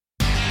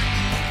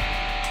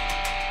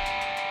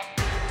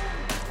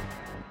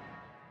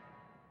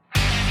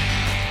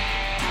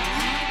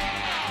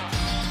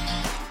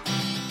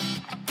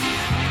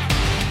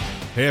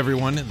Hey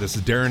everyone, this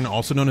is Darren,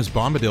 also known as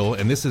Bombadil,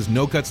 and this is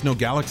No Guts, No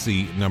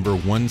Galaxy number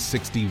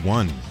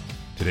 161.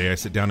 Today I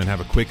sit down and have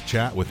a quick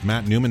chat with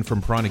Matt Newman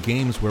from Piranha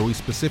Games, where we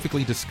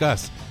specifically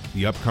discuss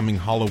the upcoming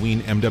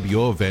Halloween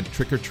MWO event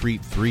Trick or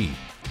Treat 3.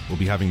 We'll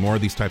be having more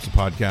of these types of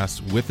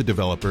podcasts with the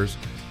developers,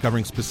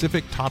 covering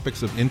specific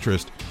topics of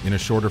interest in a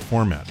shorter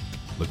format.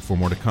 Look for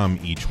more to come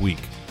each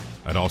week.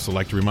 I'd also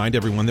like to remind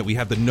everyone that we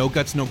have the No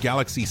Guts, No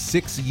Galaxy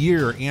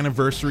 6-year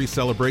anniversary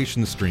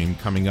celebration stream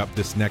coming up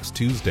this next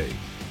Tuesday.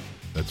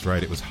 That's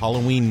right, it was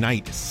Halloween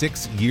night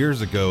 6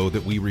 years ago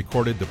that we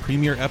recorded the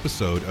premiere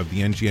episode of the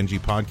NGNG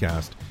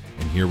podcast,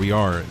 and here we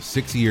are,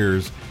 6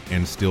 years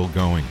and still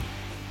going.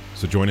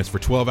 So join us for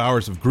 12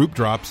 hours of group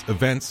drops,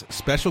 events,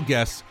 special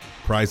guests,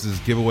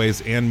 prizes,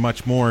 giveaways, and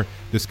much more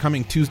this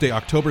coming Tuesday,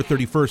 October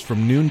 31st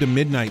from noon to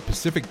midnight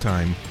Pacific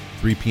Time,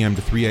 3 p.m.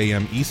 to 3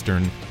 a.m.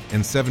 Eastern,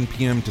 and 7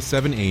 p.m. to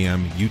 7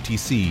 a.m.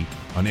 UTC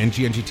on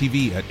NGNG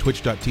TV at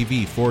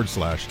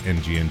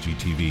twitch.tv/NGNG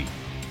TV.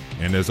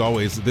 And as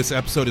always, this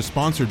episode is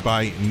sponsored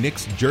by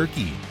Nick's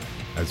Jerky.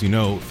 As you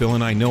know, Phil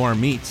and I know our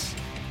meats,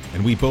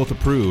 and we both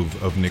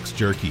approve of Nick's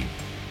Jerky.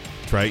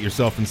 Try it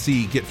yourself and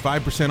see. Get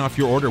 5% off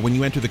your order when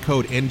you enter the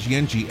code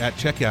NGNG at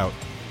checkout,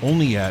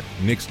 only at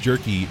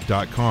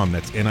nicksjerky.com.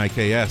 That's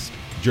Niks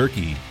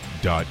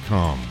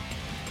jerky.com.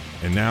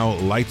 And now,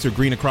 lights are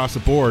green across the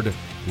board,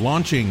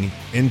 launching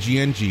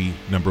NGNG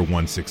number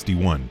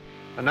 161.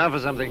 And now for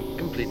something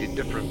completely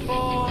different.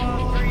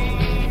 4, 3,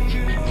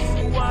 2,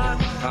 1.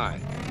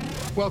 Hi.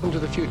 Welcome to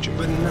the future.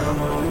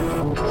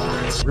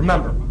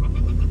 Remember,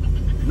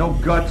 no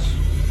guts,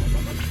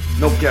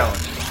 no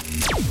galaxy.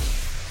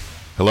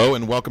 Hello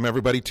and welcome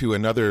everybody to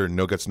another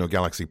No Guts, No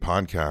Galaxy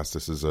podcast.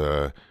 This is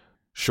a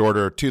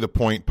shorter,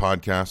 to-the-point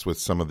podcast with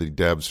some of the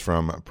devs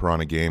from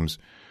Piranha Games.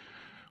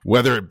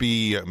 Whether it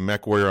be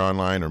MechWarrior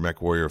Online or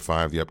MechWarrior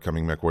 5, the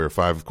upcoming MechWarrior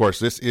 5. Of course,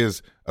 this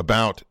is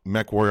about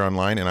MechWarrior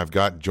Online, and I've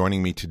got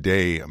joining me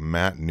today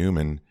Matt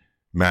Newman.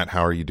 Matt,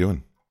 how are you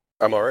doing?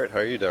 I'm all right. How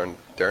are you doing,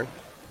 Darren?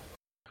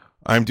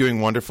 I'm doing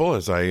wonderful.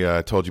 As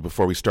I told you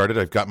before we started,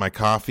 I've got my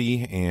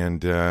coffee,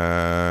 and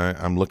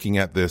I'm looking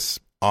at this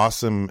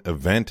awesome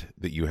event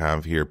that you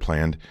have here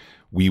planned.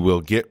 We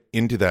will get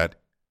into that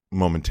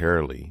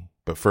momentarily.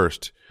 But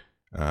first,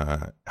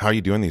 how are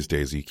you doing these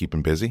days? Are you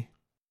keeping busy?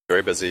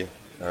 Very busy.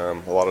 A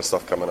lot of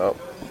stuff coming up.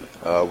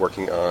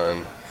 Working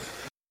on,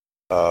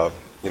 the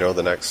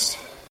next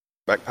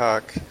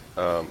MechPack,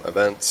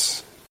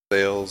 events,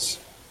 sales,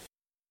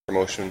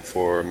 promotion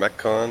for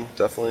MechCon,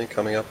 definitely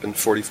coming up in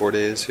 44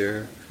 days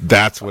here.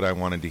 That's what I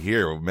wanted to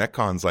hear.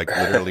 MechCon's like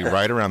literally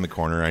right around the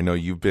corner. I know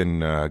you've been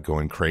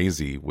going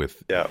crazy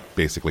with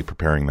basically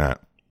preparing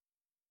that.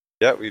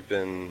 Yeah, we've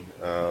been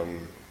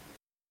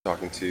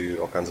talking to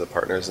all kinds of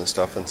partners and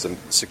stuff, and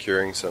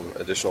securing some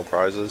additional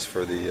prizes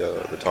for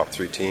the top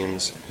 3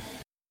 teams,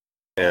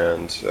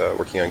 and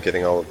working on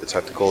getting all of the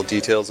technical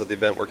details of the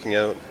event working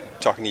out.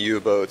 Talking to you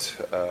about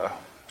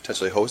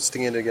potentially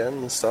hosting it again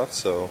and stuff.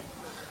 So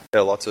yeah,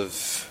 lots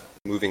of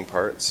moving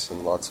parts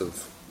and lots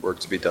of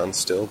work to be done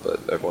still, but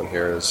everyone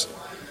here is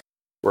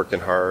working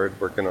hard,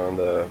 working on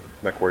the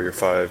MechWarrior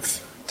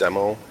 5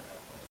 demo,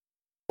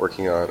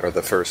 working on, or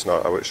the first,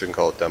 I shouldn't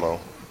call it demo,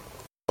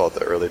 call it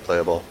the early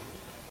playable.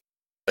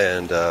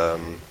 And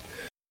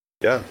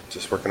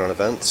just working on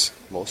events.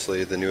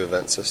 Mostly the new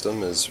event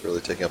system is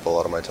really taking up a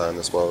lot of my time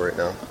as well right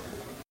now.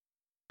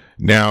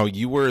 Now,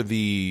 you were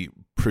the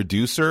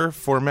producer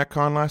for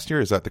MechCon last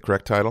year. Is that the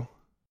correct title?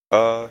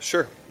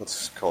 Sure.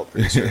 Let's call it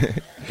producer.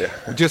 Yeah.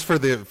 Just for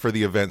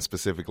the event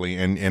specifically,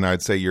 and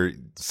I'd say you're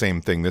same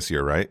thing this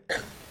year, right?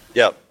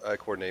 Yeah, I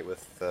coordinate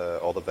with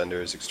all the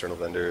vendors, external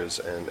vendors,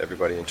 and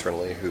everybody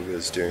internally who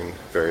is doing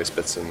various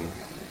bits and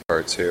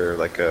parts here,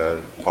 like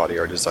a body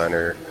art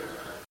designer,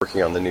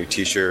 working on the new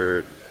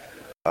T-shirt.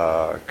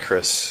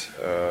 Chris,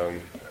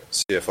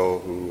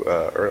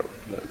 CFO,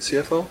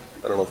 CFO?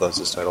 I don't know if that's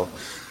his title.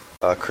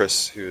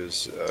 Chris,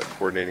 who's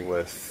coordinating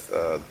with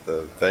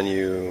the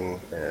venue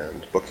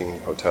and booking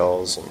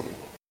hotels and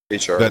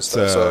HR and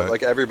stuff. So,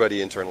 like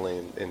everybody internally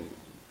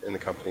in the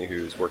company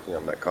who's working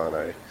on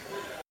MechCon,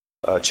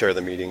 I chair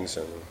the meetings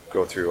and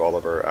go through all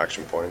of our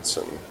action points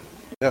and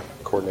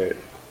coordinate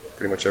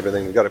pretty much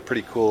everything. We've got a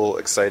pretty cool,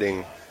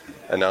 exciting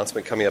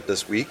announcement coming up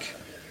this week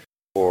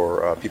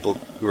for people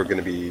who are going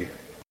to be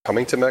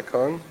coming to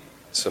MechCon.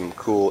 Some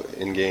cool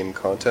in-game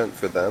content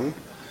for them,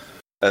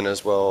 and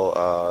as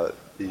well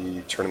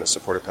the tournament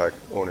supporter pack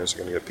owners are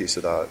going to get a piece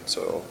of that.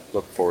 So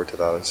look forward to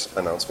that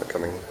announcement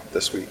coming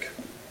this week.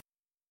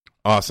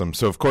 Awesome.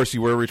 So of course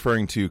you were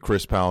referring to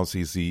Chris Powell.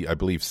 He's the, I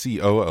believe,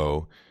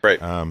 COO. Right.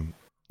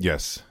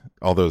 Yes.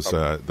 All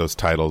those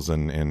titles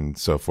and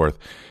so forth.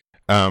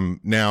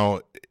 Now,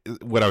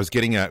 what I was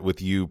getting at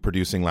with you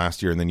producing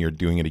last year and then you're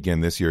doing it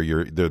again this year,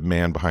 you're the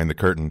man behind the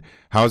curtain.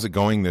 How is it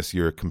going this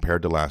year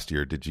compared to last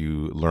year? Did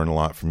you learn a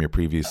lot from your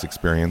previous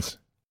experience?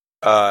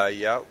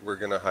 Yeah, we're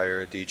going to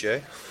hire a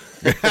DJ.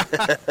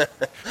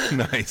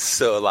 Nice.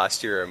 So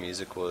last year our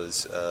music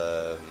was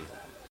a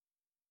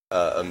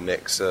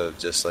mix of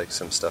just like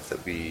some stuff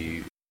that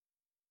we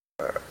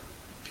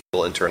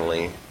people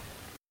internally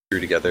threw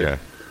together. Yeah.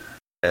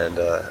 And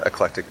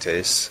eclectic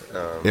tastes.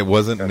 It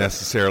wasn't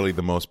necessarily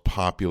the most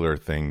popular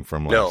thing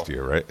from last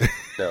year, right?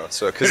 No,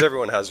 so because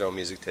everyone has their own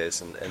music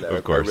taste, and I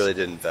really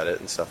didn't vet it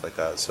and stuff like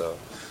that. So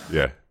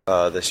yeah,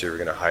 this year we're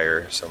going to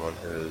hire someone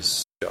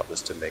whose job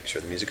is to make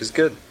sure the music is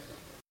good.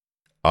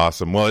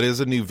 Awesome. Well, it is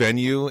a new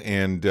venue,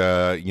 and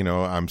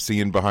I'm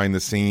seeing behind the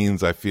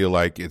scenes. I feel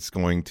like it's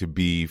going to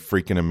be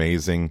freaking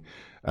amazing.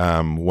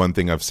 One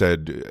thing I've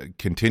said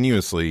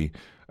continuously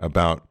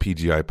about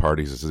PGI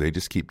parties is they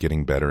just keep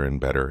getting better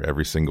and better,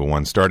 every single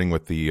one, starting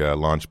with the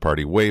launch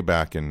party way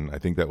back in, I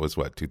think that was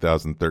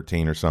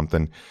 2013 or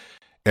something.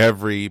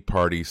 Every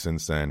party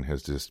since then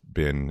has just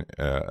been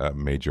a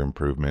major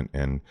improvement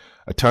and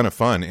a ton of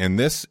fun. And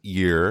this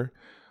year,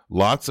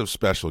 lots of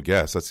special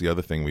guests. That's the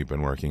other thing we've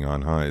been working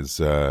on, is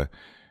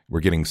we're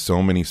getting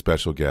so many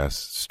special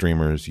guests,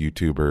 streamers,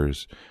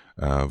 YouTubers,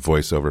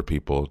 voiceover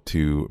people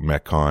to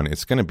MechCon.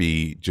 It's going to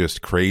be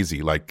just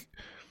crazy. Like,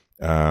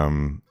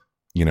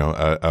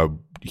 a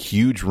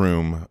huge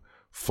room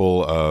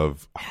full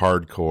of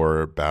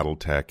hardcore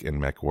BattleTech and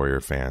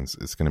MechWarrior fans.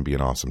 It's going to be an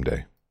awesome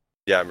day.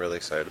 Yeah, I'm really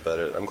excited about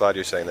it. I'm glad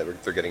you're saying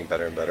that they're getting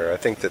better and better. I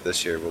think that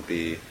this year will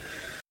be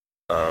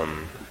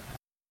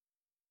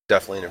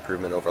definitely an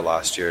improvement over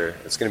last year.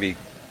 It's going to be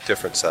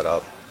different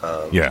setup,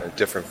 a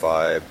different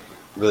vibe.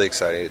 Really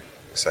excited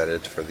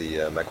for the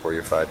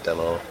MechWarrior 5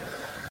 demo.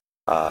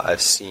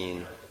 I've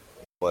seen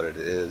what it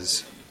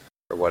is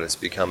or what it's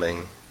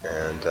becoming,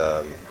 and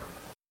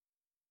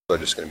they're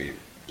just going to be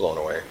blown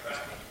away.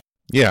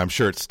 Yeah, I'm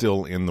sure it's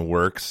still in the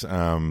works,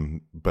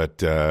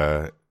 but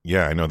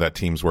I know that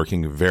team's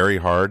working very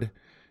hard,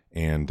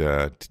 and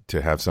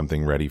to have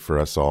something ready for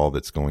us all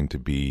that's going to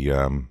be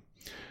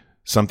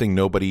something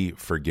nobody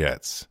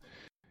forgets.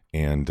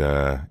 And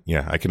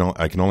I can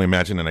only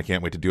imagine, and I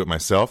can't wait to do it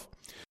myself.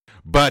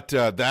 But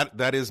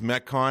that is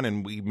MechCon,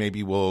 and we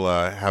maybe will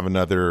have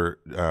another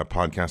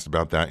podcast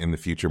about that in the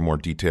future, more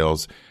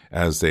details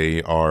as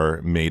they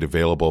are made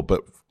available.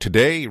 But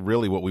today,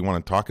 really what we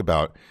want to talk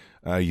about,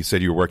 you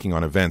said you're working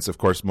on events. Of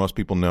course, most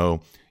people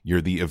know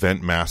you're the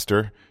event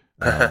master.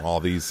 All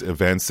these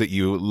events that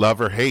you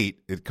love or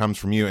hate, it comes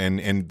from you.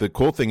 And the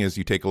cool thing is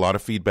you take a lot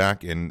of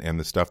feedback, and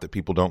the stuff that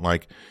people don't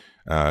like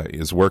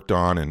is worked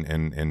on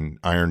and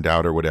ironed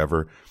out or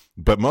whatever.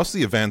 But most of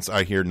the events,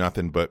 I hear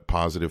nothing but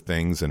positive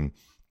things. And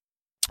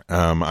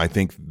I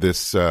think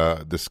this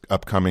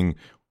upcoming,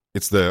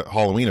 it's the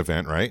Halloween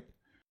event, right?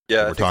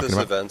 Yeah, I think this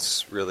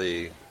event's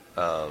really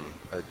a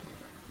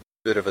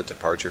bit of a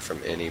departure from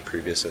any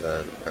previous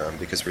event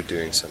because we're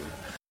doing some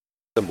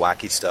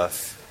wacky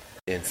stuff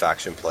in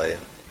faction play.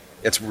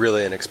 It's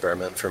really an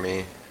experiment for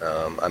me.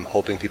 I'm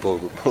hoping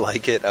people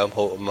like it. I'm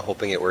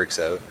hoping it works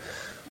out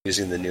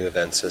using the new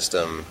event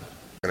system,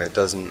 and it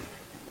doesn't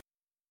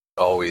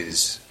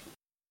always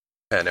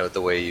pan out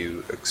the way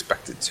you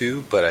expect it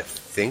to, but I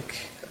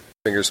think,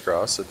 fingers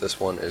crossed, that this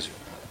one is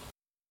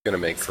going to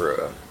make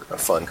for a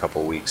fun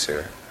couple weeks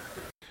here.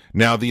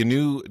 Now, the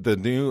new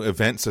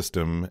event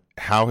system,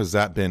 how has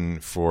that been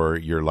for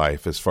your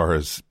life as far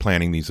as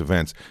planning these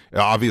events?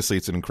 Obviously,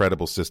 it's an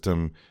incredible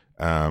system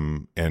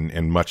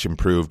and much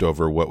improved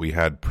over what we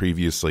had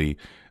previously.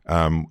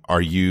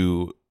 Are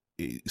you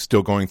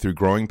still going through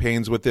growing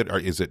pains with it, or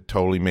is it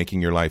totally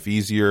making your life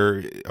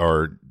easier,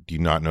 or do you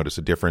not notice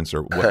a difference,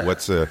 or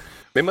what's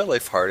made my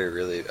life harder,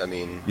 really? I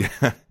mean,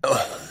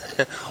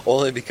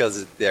 only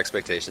because the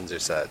expectations are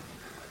set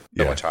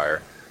so much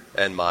higher,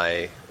 and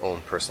my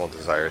own personal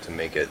desire to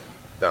make it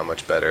that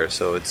much better.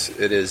 So it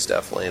is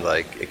definitely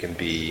like, it can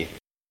be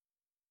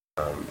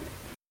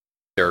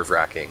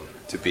nerve-wracking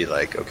to be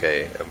like,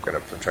 okay, I'm trying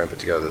to put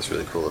together this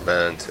really cool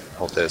event,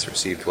 hope that it's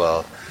received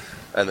well,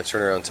 and the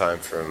turnaround time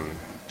from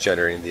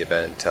generating the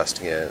event,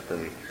 testing it,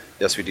 and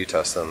yes, we do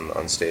test them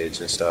on stage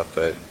and stuff,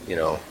 but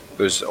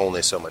there's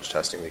only so much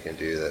testing we can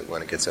do that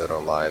when it gets out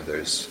on live,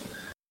 there's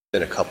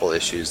been a couple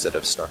issues that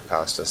have snuck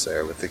past us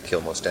there with the kill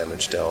most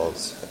damage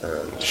delves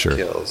and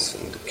kills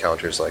and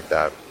counters like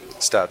that.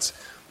 Stats,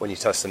 when you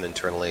test them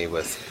internally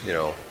with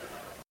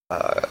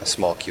a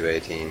small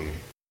QA team,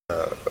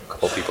 a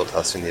couple people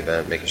testing the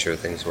event, making sure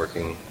things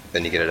working,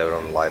 then you get it out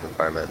on a live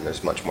environment, and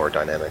there's much more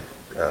dynamic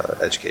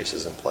edge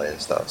cases in play and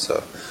stuff.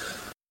 So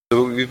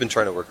we've been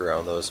trying to work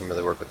around those and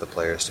really work with the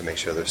players to make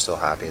sure they're still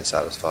happy and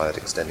satisfied,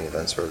 extending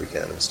events where we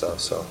can and stuff.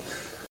 So,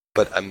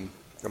 but I'm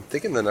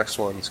thinking the next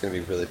one's going to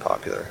be really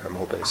popular. I'm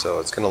hoping so.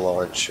 It's going to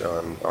launch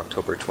on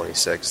October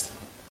 26th.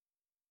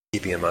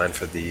 Keeping in mind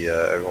for the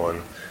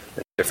everyone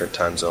in different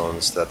time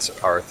zones, that's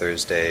our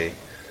Thursday.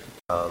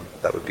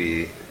 That would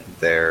be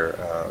their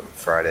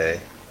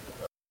Friday.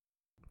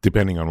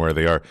 Depending on where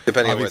they are.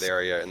 Depending on where they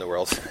are, in the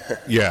world.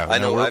 Yeah. I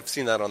know, I've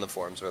seen that on the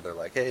forums where they're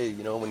like, hey,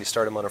 when you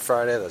start them on a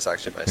Friday, that's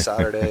actually my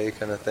Saturday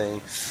kind of thing.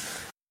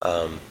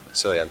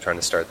 So I'm trying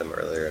to start them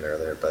earlier and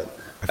earlier, but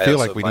I feel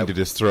like we need to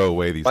just throw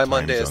away these time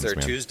Monday zones, is their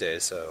man. Tuesday,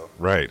 so...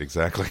 Right,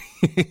 exactly.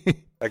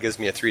 That gives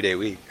me a 3-day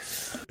week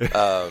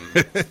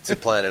to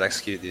plan and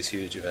execute these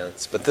huge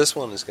events. But this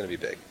one is going to be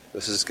big.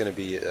 This is going to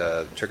be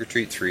Trick or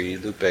Treat 3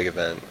 Loot Big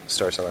event.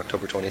 Starts on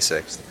October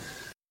 26th.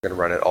 We're going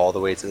to run it all the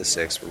way to the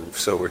 6th.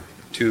 So we're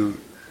two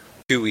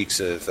weeks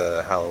of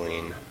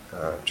Halloween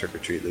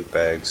trick-or-treat loot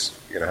bags.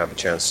 You're going to have a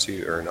chance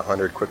to earn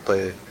 100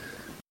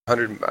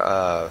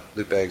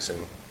 loot bags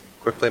in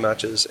quick play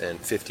matches and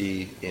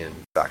 50 in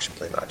faction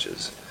play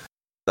matches.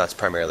 That's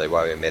primarily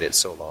why we made it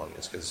so long,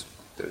 is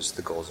because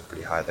the goals are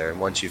pretty high there. And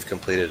once you've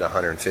completed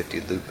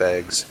 150 loot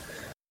bags,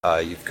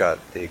 you've got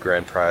the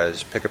grand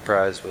prize, pick a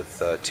prize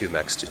with 2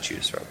 mechs to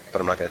choose from.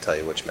 But I'm not going to tell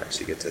you which mechs.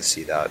 You get to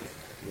see that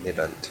in the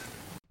event.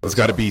 There's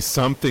got to be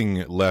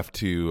something left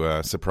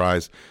to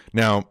surprise.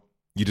 Now,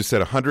 you just said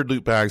 100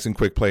 loot bags in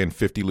quick play and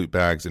 50 loot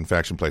bags in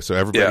faction play. So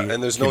everybody,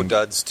 and there's no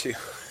duds too.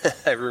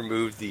 I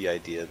removed the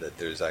idea that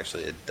there's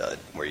actually a dud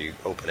where you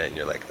open it and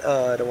you're like,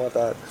 I don't want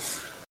that.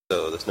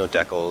 So there's no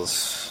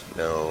decals,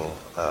 no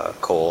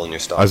coal in your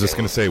stocking. I was just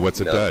going to say,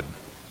 what's a dud?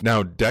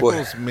 Now,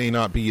 decals may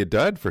not be a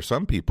dud for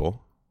some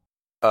people.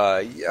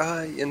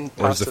 In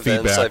past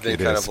events, I've been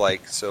kind of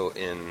like, so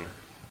in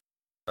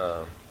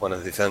one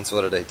of the events,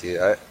 what did I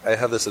do? I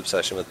have this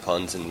obsession with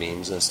puns and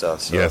memes and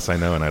stuff. So. Yes, I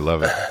know, and I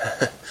love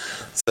it.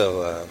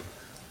 So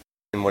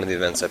in one of the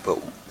events, I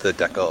put the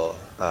decal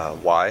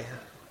Y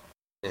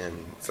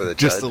in for the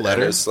just dud, the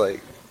letter. It's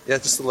like,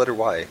 just the letter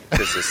Y,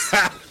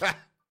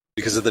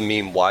 because of the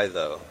meme "Why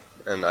though,"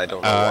 and I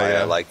don't know why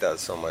I like that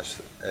so much,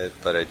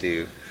 but I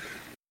do.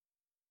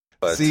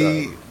 But,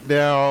 see,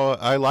 now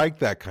I like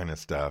that kind of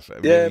stuff.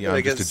 Maybe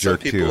I'm just a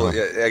jerk people,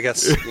 too. I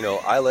guess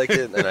I like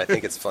it and I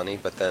think it's funny,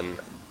 but then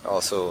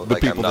also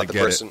like I'm not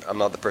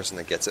the person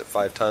that gets it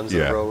 5 times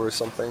in a row or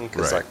something,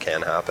 because that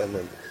can happen,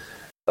 and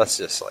that's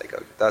just like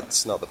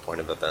that's not the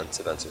point of events.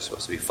 Events are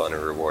supposed to be fun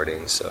and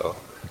rewarding. So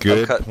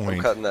I'm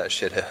cutting that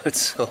shit out.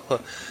 So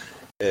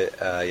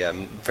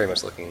I'm very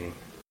much looking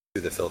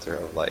through the filter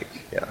of like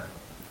all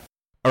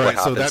right, what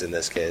happens in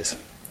this case,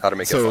 how to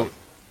make it fun.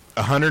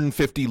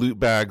 150 loot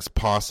bags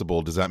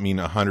possible. Does that mean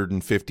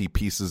 150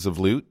 pieces of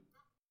loot?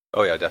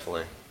 Oh yeah,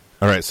 definitely.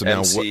 All right, so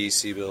MC, now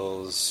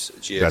C-bills,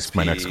 GXP. That's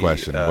my next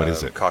question. What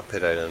is it?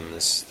 Cockpit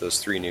items. Those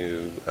 3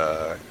 new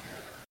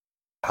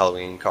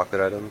Halloween cockpit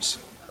items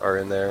are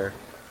in there.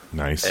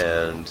 Nice.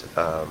 And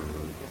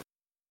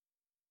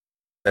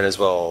as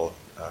well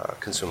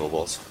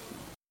consumables.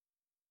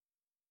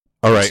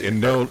 All right,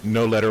 and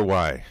no letter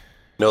Y.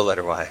 No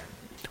letter Y.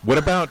 What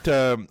about?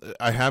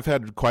 I have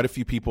had quite a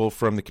few people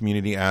from the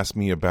community ask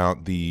me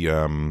about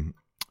the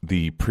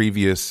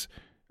previous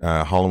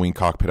Halloween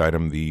cockpit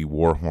item, the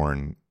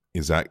Warhorn.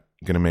 Is that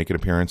going to make an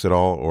appearance at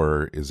all,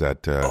 or is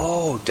that?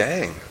 Oh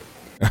dang!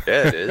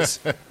 Yeah, it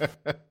is.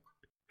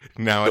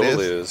 Now it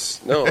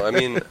is. No, I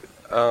mean,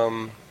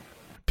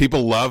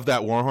 people love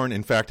that Warhorn.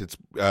 In fact, it's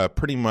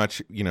pretty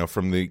much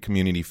from the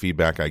community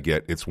feedback I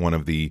get, it's one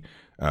of the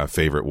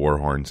favorite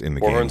Warhorns in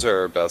the game. Warhorns are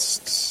our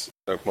best,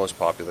 most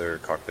popular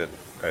cockpit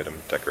item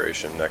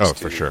decoration.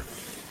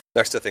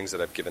 Next to things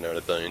that I've given out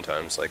a billion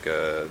times, like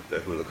the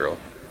Hula Girl.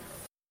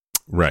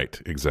 Right,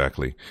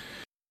 exactly.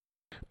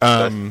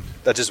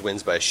 That just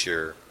wins by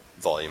sheer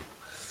volume.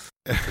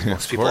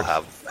 Most people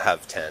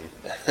have 10.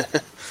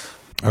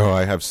 Oh,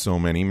 I have so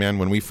many, man.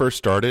 When we first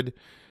started,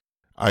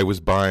 I was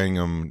buying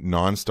them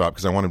nonstop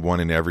because I wanted one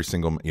in every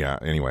single. Yeah.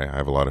 Anyway, I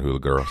have a lot of Hula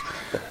Girls.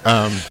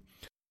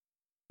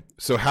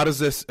 So how does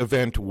this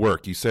event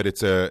work? You said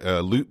it's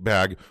a loot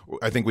bag.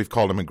 I think we've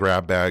called them a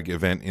grab bag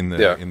event in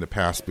the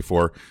past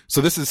before.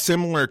 So this is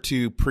similar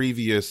to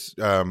previous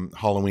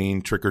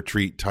Halloween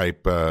trick-or-treat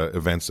type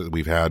events that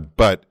we've had,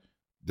 but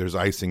there's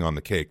icing on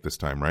the cake this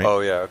time, right?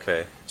 Oh, yeah,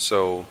 okay.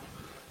 So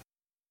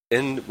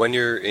when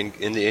you're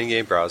in the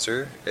in-game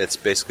browser, it's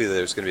basically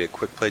there's going to be a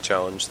quick play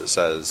challenge that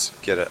says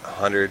get a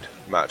 100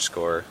 match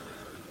score,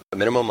 a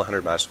minimum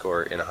 100 match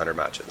score in 100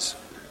 matches.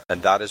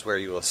 And that is where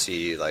you will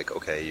see, like,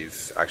 okay,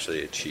 you've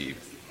actually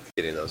achieved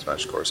getting those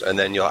match scores. And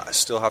then you'll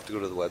still have to go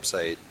to the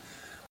website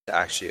to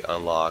actually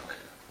unlock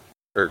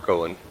or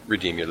go and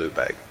redeem your loot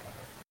bag.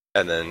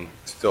 And then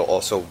still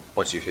also,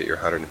 once you hit your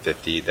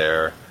 150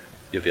 there,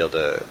 you'll be able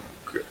to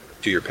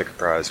do your pick a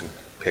prize and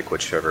pick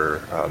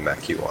whichever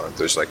mech you want.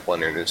 There's like one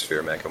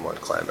Innersphere mech and one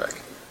clan mech.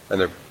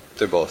 And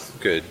they're both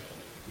good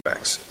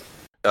mechs.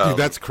 Dude,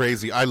 that's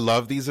crazy. I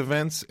love these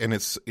events, and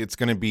it's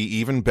going to be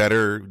even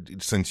better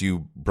since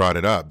you brought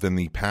it up than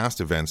the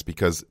past events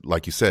because,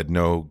 like you said,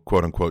 no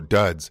quote-unquote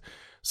duds.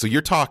 So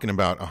you're talking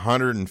about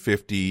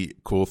 150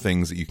 cool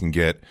things that you can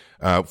get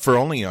for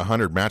only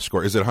 100 match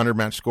score. Is it 100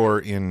 match score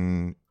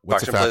in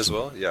what's faction play as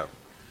well? Yeah.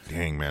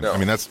 Dang, man. No, I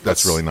mean,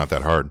 that's really not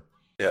that hard.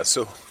 Yeah,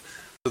 so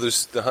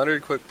there's the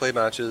 100 quick play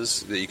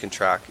matches that you can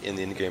track in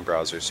the in-game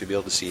browser, so you'll be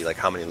able to see like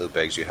how many loot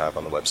bags you have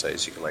on the website,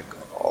 so you can like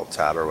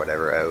alt-tab or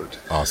whatever out.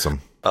 Awesome.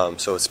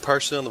 So it's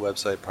partially on the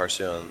website,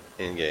 partially on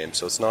in-game.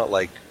 So it's not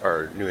like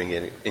our new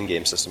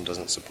in-game system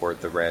doesn't support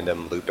the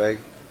random loot bag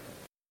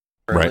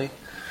currently. Right.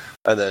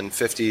 And then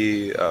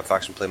 50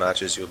 faction play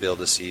matches you'll be able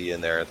to see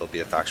in there. There'll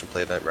be a faction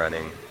play event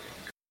running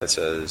that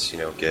says,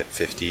 get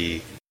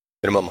 50,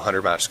 minimum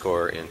 100 match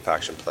score in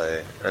faction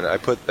play. And I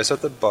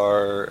set the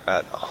bar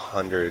at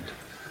 100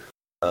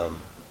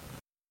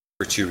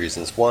 for 2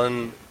 reasons.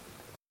 One,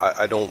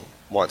 I don't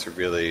want to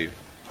really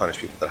punish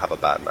people that have a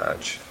bad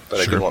match, but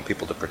I Sure. do want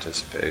people to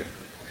participate.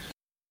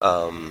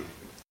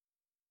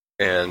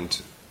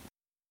 And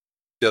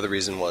the other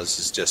reason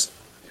is just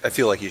I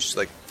feel like you should,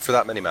 like, for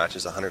that many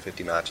matches,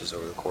 150 matches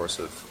over the course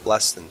of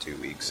less than 2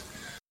 weeks,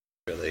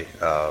 really.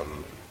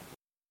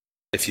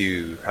 If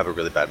you have a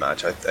really bad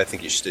match, I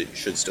think you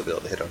should still be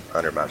able to hit a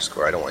 100 match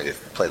score. I don't want you to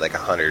play like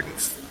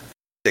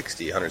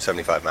 160,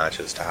 175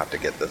 matches to have to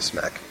get this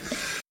mech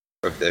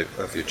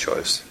of your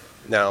choice.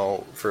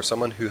 Now, for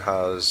someone who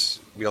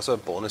we also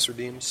have bonus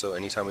redeems, so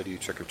anytime we do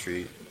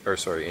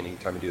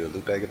anytime we do a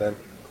loot bag event,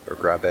 or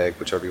grab bag,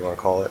 whichever you want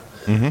to call it,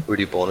 we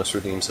do bonus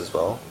redeems as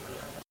well.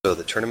 So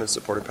the tournament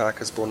supporter pack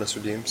has bonus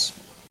redeems,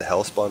 the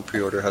Hellspawn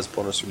pre-order has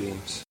bonus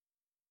redeems,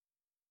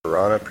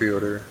 Piranha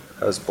pre-order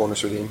has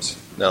bonus redeems.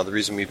 Now, the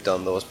reason we've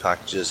done those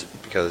packages is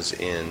because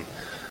in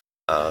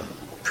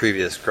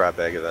previous grab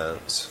bag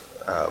events,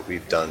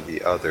 we've done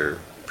the other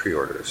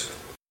pre-orders.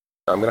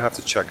 I'm going to have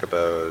to check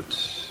about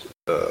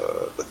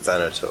the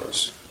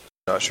Thanatos.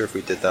 Not sure if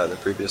we did that in the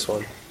previous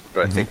one,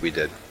 but I think we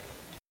did.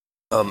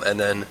 And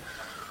then,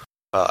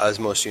 as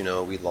most of you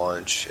know, we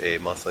launch a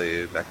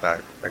monthly mech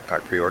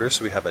pack pre-order,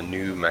 so we have a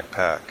new mech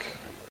pack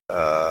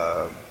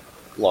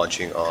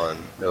launching on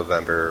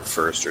November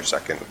 1st or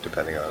 2nd,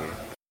 depending on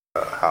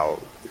how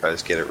you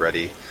guys get it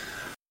ready.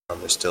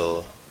 They're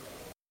still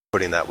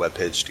putting that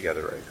webpage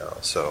together right now.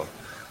 So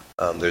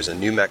there's a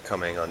new mech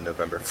coming on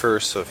November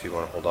 1st, so if you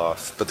want to hold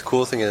off. But the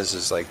cool thing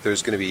is like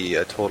there's going to be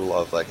a total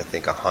of I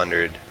think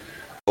 100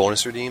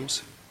 bonus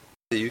redeems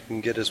that you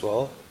can get as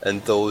well,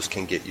 and those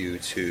can get you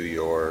to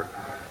your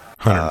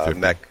 150.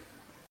 mech.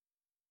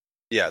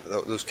 Yeah,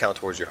 those count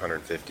towards your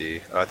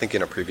 150. I think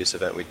in a previous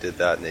event we did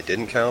that and they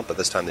didn't count, but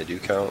this time they do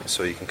count,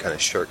 so you can kind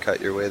of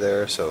shortcut your way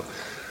there. So,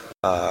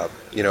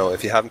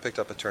 if you haven't picked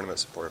up a tournament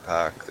supporter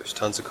pack, there's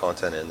tons of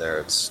content in there.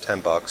 It's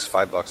 $10,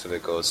 $5 of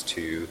it goes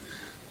to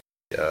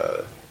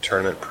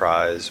tournament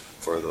prize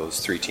for those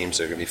 3 teams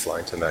that are going to be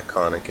flying to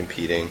MechCon and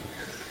competing.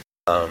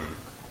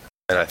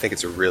 And I think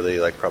it's a really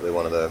probably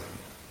one of the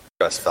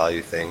best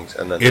value things.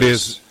 And then it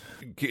is.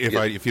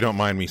 If you don't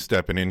mind me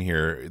stepping in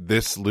here,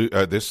 this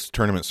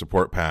tournament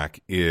support pack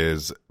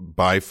is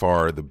by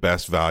far the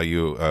best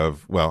value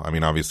of. Well, I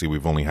mean, obviously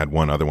we've only had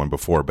one other one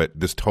before, but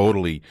this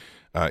totally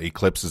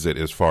eclipses it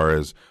as far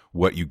as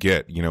what you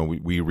get.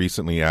 We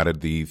recently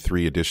added the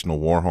 3 additional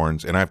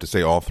Warhorns, and I have to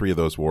say all 3 of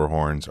those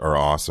Warhorns are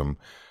awesome.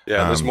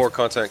 Yeah, there's more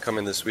content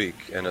coming this week,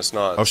 and it's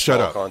not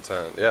shut up.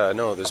 Content. Yeah,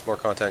 no, there's more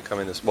content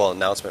coming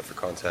announcement for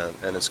content,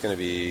 and it's going to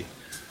be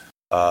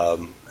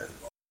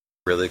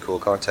really cool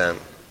content.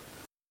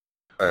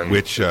 And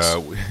which,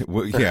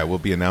 will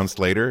be announced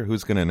later.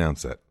 Who's going to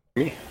announce that?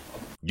 Me.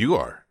 You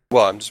are.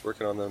 Well, I'm just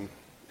working on them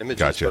images,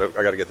 Gotcha. but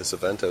I got to get this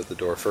event out the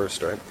door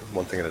first, right?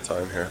 One thing at a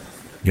time here.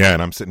 Yeah,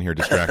 and I'm sitting here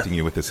distracting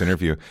you with this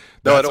interview.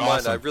 No, I That's don't mind.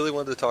 awesome. I really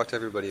wanted to talk to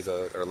everybody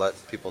about, or let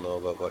people know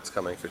about what's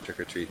coming for Trick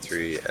or Treat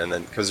 3, and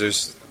then, because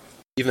there's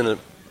even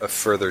a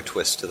further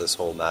twist to this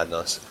whole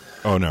madness.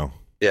 Oh, no.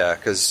 Yeah,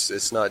 because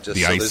it's not just...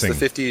 The so icing.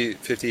 there's the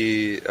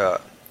 50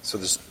 so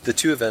there's the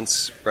 2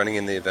 events running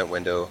in the event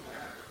window,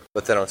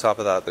 but then on top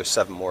of that, there's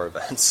 7 more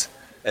events.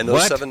 And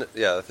those What?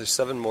 there's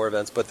 7 more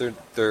events, but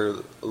they're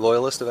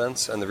loyalist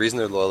events, and the reason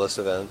they're loyalist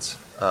events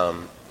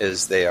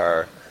is they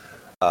are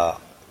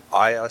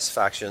IS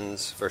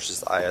factions versus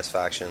the IS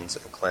factions,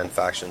 and clan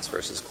factions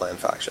versus clan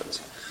factions.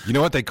 You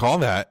know what they call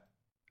that?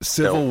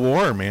 Civil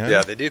War, man.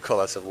 Yeah, they do call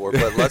that Civil War,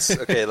 but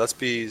let's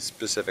be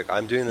specific.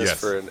 I'm doing this Yes.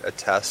 for a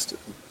test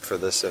for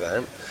this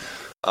event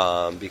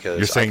because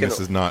You're saying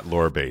this is not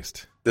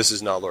lore-based. This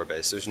is not lore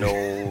based. There's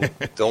no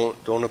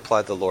don't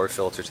apply the lore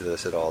filter to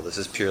this at all. This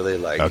is purely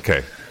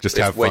Okay, just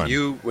have fun.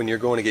 When you're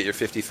going to get your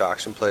 50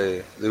 faction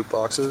play loot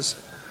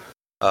boxes,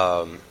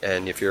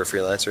 and if you're a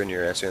freelancer and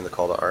you're answering the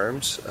call to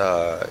arms,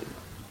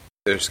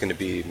 there's going to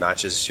be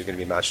matches. You're going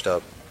to be matched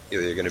up.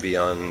 You're going to be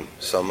on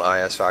some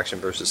IS faction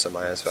versus some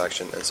IS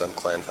faction, and some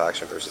clan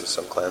faction versus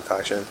some clan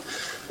faction.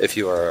 If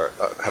you are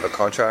have a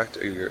contract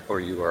or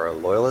you are a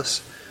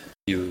loyalist,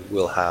 you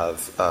will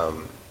have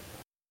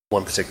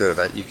one particular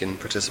event you can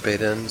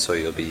participate in. So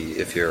you'll be,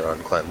 if you're on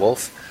Clan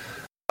Wolf,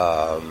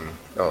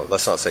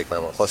 let's not say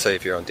Clan Wolf. Let's say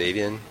if you're on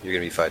Davian, you're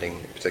going to be fighting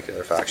a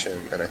particular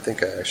faction, and I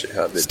think I actually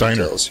have the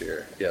Steiner. details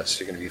here. Yes,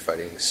 you're going to be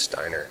fighting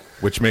Steiner.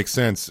 Which makes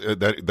sense.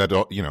 That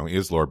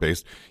is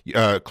lore-based.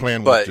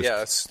 Clan But Wolf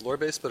yeah, it's lore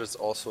based, but it's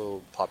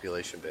also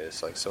population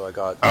based. So I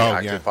got the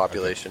active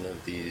population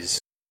of these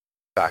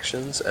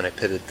factions, and I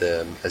pitted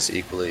them as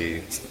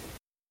equally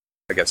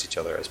against each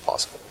other as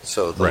possible.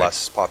 So the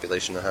less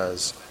population it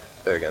has,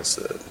 they're against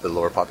the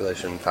lower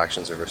population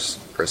factions are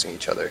versing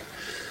each other.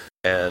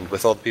 And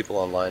with all the people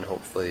online,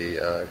 hopefully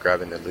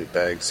grabbing their loot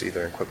bags,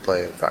 either in quick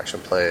play or faction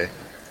play,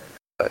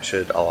 that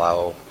should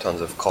allow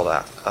tons of call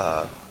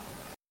to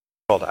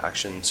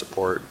action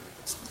support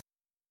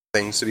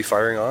things to be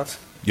firing off.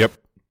 Yep.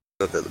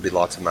 So there'll be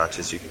lots of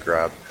matches you can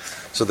grab.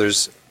 So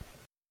there's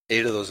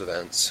 8 of those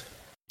events.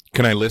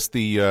 Can I list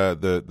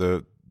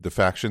the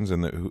factions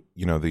and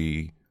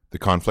the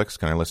conflicts?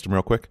 Can I list them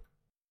real quick?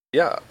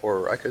 Yeah,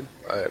 or I could.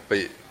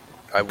 But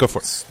I Go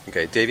for it.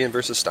 Okay, Davian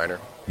versus Steiner.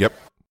 Yep.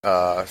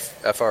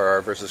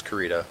 FRR versus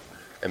Karita,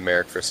 and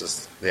Merrick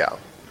versus Liao.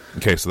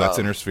 Okay, so that's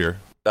Inner Sphere.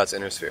 That's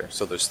Inner Sphere.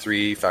 So there's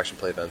 3 faction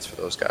play events for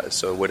those guys.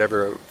 So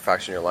whatever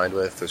faction you're aligned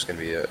with, there's going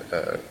to be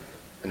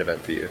an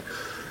event for you.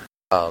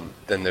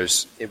 Then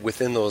there's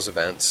within those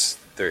events,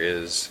 there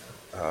is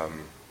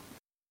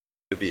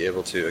you'll be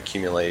able to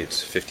accumulate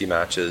 50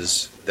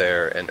 matches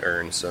there and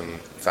earn some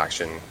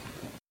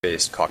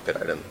faction-based cockpit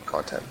item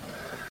content.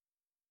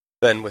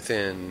 Then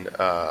within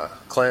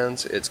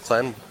clans, it's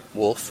Clan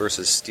Wolf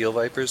versus Steel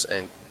Vipers,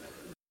 and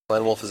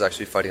Clan Wolf is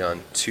actually fighting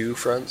on 2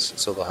 fronts,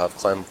 so they'll have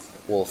Clan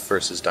Wolf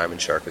versus Diamond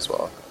Shark as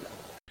well.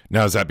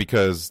 Now, is that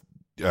because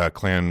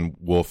Clan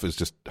Wolf is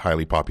just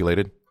highly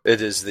populated?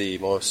 It is the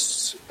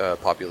most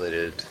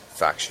populated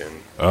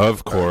faction,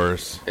 of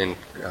course, on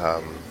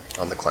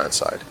the clan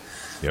side.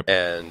 Yep.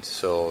 And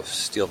so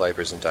Steel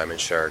Vipers and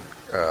Diamond Shark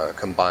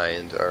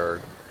combined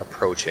are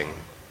approaching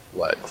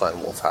what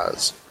Clan Wolf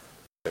has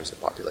in terms of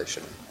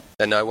population.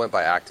 And I went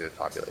by active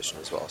population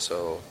as well.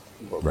 So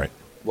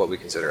what we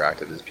consider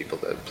active is people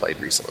that played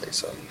recently,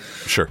 so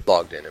sure,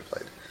 logged in and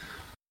played.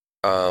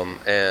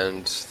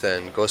 And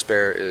then Ghost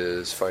Bear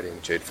is fighting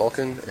Jade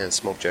Falcon, and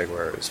Smoke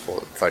Jaguar is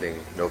fighting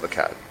Nova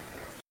Cat.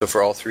 So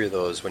for all 3 of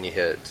those, when you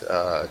hit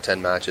 10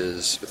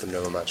 matches with a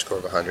minimum match score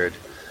of 100,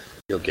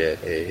 you'll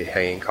get a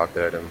hanging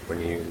cockpit item.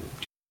 When you do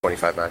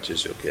 25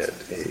 matches, you'll get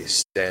a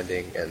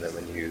standing, and then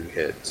when you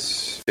hit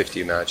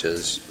 50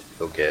 matches,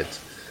 you'll get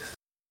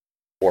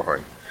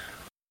Warhorn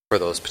for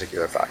those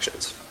particular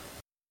factions.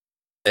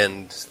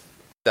 And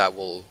that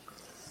will...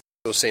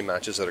 Those same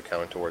matches that are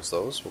counted towards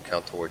those will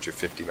count towards your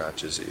 50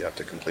 matches that you have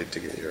to complete to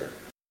get your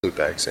loot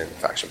bags in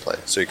faction play.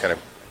 So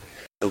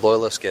the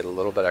loyalists get a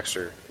little bit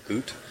extra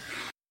loot,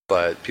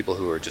 but people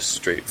who are just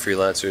straight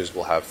freelancers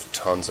will have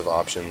tons of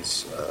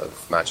options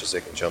of matches they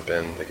can jump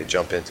in. They could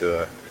jump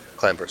into a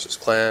clan versus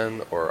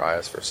clan or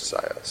IS versus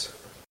IS.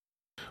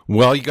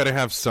 Well, you got to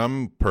have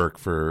some perk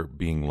for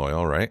being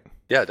loyal, right?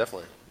 Yeah,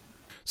 definitely.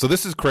 So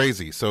this is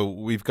crazy. So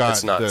we've got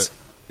it's nuts.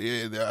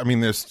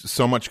 There's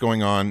so much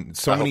going on,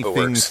 so many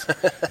things.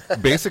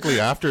 Basically,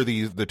 after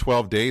the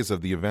 12 days of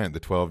the event, the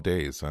 12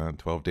 days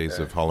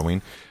of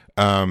Halloween,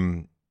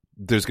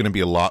 there's going to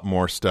be a lot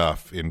more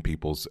stuff in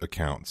people's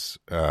accounts.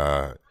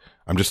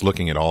 I'm just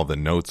looking at all the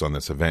notes on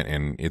this event,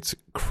 and it's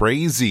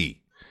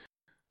crazy.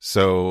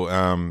 So,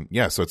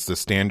 so it's the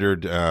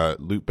standard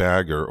loot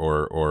bag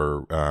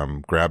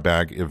or grab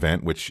bag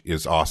event, which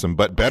is awesome,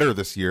 but better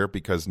this year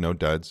because no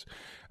duds.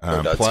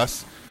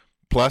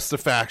 Plus the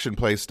faction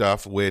play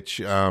stuff, which,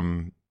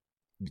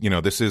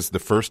 this is the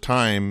first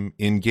time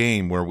in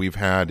game where we've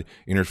had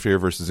Inner Sphere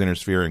versus Inner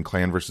Sphere and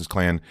Clan versus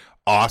Clan.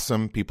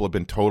 Awesome. People have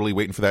been totally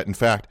waiting for that. In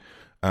fact,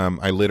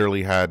 I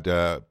literally had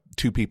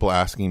 2 people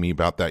asking me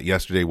about that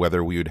yesterday,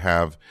 whether we would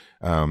have,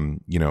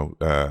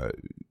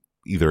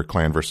 either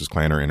Clan versus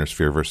Clan or Inner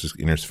Sphere versus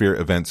Inner Sphere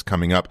events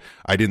coming up.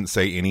 I didn't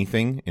say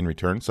anything in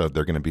return, so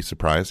they're going to be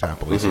surprised,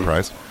 happily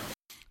surprised.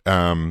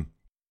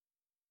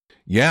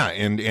 Yeah,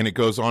 and it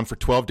goes on for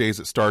 12 days.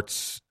 It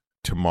starts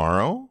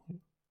tomorrow,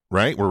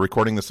 right? We're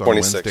recording this on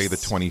 26th. Wednesday, the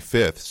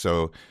 25th.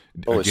 So,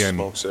 holy again,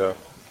 smokes, yeah.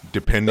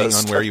 Depending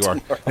on where you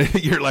are,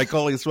 you're like,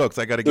 holy smokes,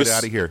 I got to get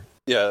out of here.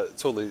 Yeah,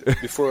 totally.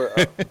 Before,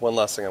 one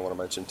last thing I want to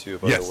mention, too,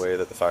 about the way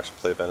that the faction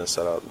play event is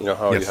set up. You know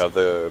how you have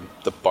the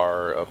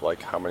bar of,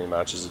 like, how many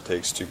matches it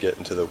takes to get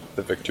into the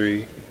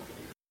victory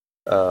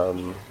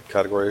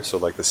category? So,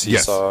 like, the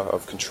seesaw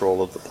of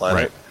control of the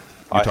planet. Right.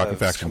 You're talking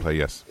faction play,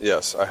 yes.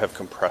 Yes, I have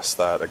compressed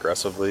that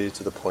aggressively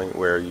to the point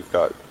where you've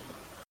got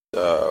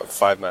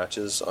 5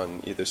 matches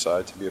on either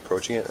side to be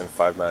approaching it and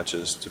 5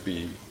 matches to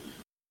be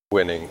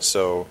winning.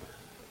 So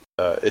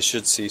it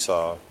should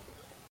seesaw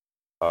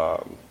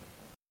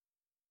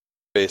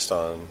based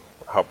on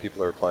how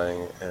people are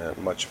playing and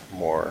much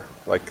more.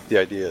 Like, the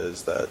idea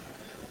is that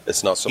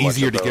it's not so much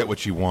easier to get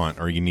what you want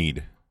or you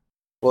need.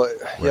 Well,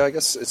 yeah, I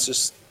guess it's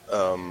just...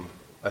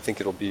 I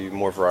think it'll be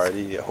more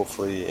variety,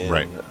 hopefully, in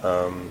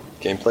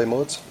gameplay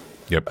modes.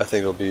 Yep. I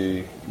think it'll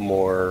be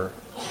more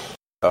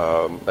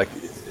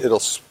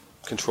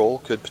control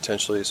could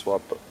potentially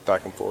swap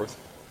back and forth,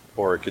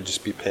 or it could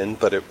just be pinned,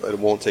 but it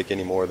won't take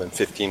any more than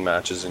 15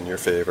 matches in your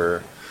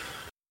favor,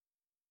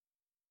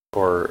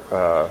 or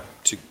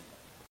to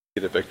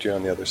get a victory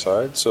on the other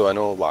side. So I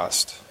know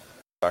last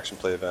faction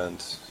play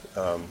event,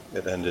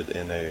 it ended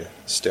in a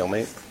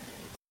stalemate,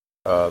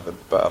 the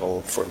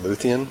battle for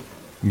Luthien.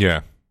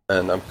 Yeah.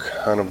 And I'm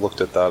kind of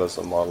looked at that as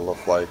a model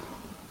of, like,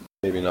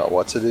 maybe not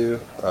what to do,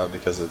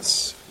 because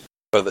it's...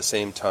 But at the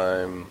same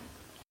time,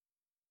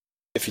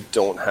 if you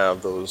don't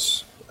have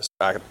those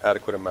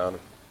adequate amount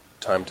of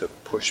time to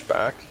push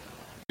back,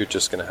 you're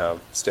just going to have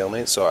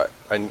stalemate. So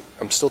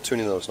I'm still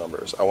tuning those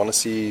numbers. I want to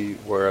see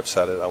where I've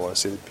set it. I want to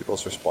see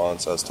people's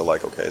response as to,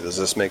 like, okay, does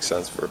this make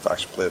sense for a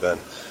faction play event?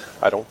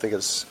 I think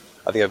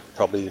I've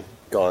probably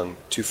gone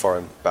too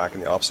far back in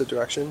the opposite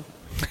direction.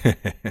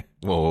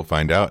 Well, we'll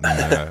find out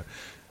in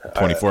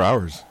 24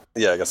 hours.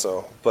 Yeah, I guess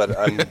so. But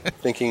I'm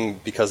thinking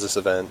because this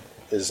event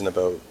isn't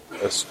about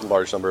a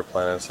large number of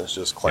planets, and it's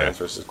just clans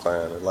versus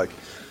clan. And, like,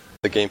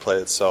 the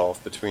gameplay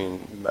itself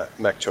between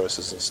mech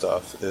choices and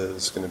stuff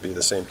is going to be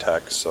the same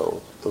tech,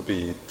 so there'll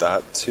be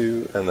that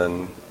too, and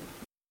then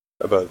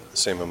about the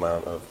same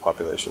amount of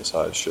population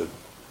size should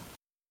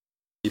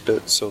keep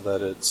it so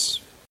that it's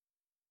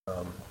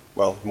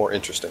more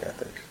interesting, I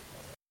think.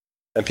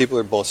 And people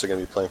are mostly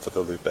going to be playing for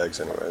the loot bags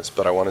anyways,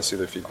 but I want to see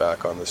their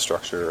feedback on the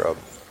structure of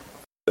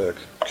the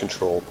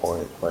control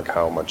point, like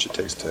how much it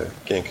takes to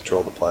gain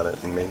control of the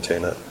planet and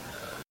maintain it.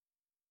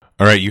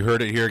 All right, you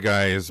heard it here,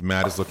 guys.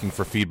 Matt is looking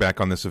for feedback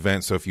on this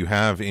event, so if you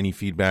have any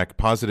feedback,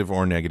 positive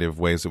or negative,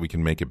 ways that we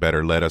can make it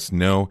better, let us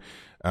know.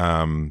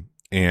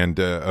 And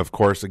of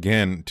course,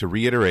 again, to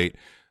reiterate,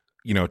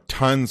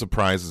 tons of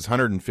prizes,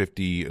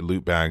 150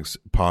 loot bags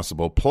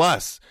possible,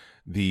 plus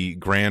the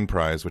grand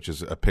prize, which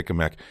is a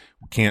pick-a-mech.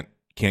 Can't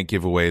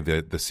give away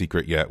the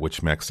secret yet,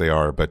 which mechs they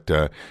are, but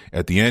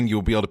at the end,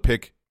 you'll be able to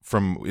pick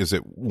from, is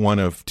it one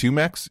of two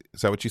mechs?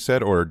 Is that what you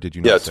said, or did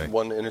you not say? Yeah, it's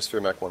one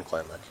Innisphere mech, one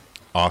clan mech.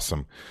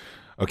 Awesome.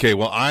 Okay,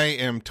 well, I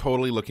am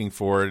totally looking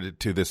forward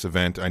to this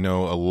event. I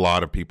know a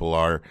lot of people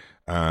are.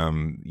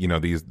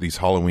 These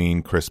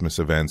Halloween, Christmas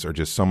events are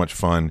just so much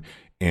fun.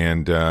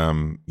 And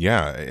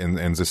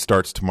and this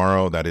starts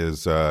tomorrow. That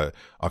is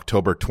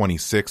October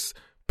 26th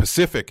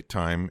Pacific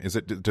time. Does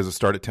it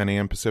start at 10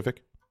 a.m.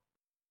 Pacific?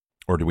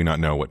 Or do we not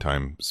know what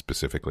time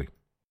specifically?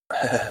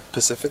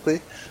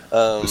 Specifically?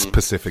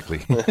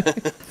 Specifically.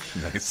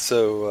 Nice.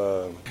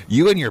 So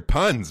you and your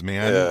puns,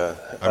 man. Yeah,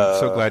 I'm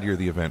so glad you're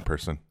the event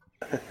person.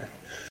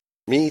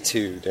 Me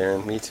too,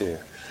 Darren. Me too.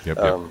 Yep.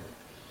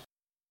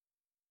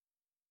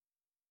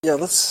 Yeah,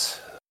 let's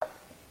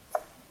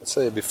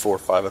say before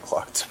 5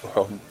 o'clock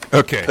tomorrow.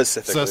 Okay.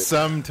 Pacifically. So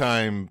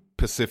sometime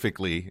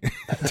Pacifically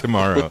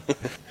tomorrow.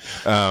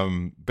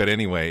 But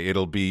anyway,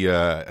 it'll be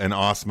an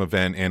awesome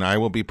event, and I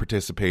will be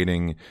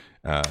participating.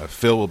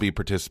 Phil will be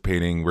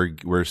participating.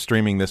 We're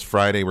streaming this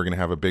Friday. We're going to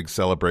have a big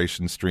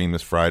celebration stream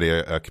this Friday,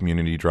 a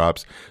community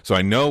drops. So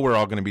I know we're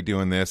all going to be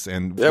doing this.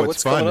 And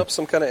what's fun, coming up?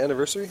 Some kind of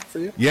anniversary for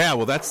you? Yeah,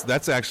 well,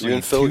 that's actually you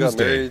and Phil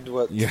Tuesday. got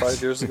married, Yes.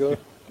 5 years ago?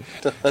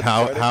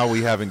 how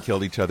we haven't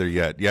killed each other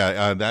yet.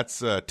 Yeah,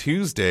 that's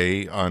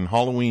Tuesday on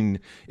Halloween.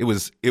 It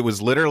was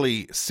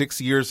literally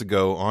 6 years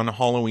ago on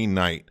Halloween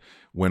night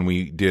when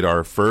we did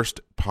our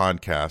first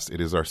podcast.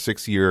 It is our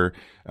 6-year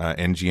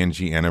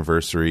NGNG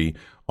anniversary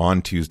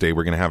on Tuesday.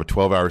 We're going to have a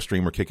 12-hour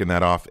stream. We're kicking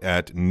that off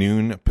at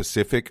noon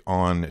Pacific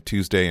on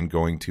Tuesday and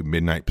going to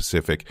midnight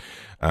Pacific.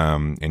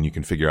 And you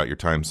can figure out your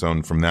time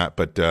zone from that.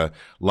 But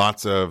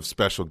lots of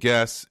special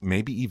guests,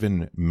 maybe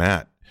even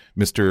Matt,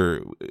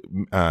 Mr.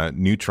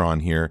 Neutron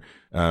here,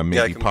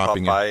 maybe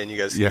popping pop by in. and you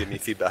guys can give me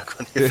feedback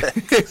on the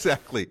event.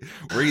 Exactly.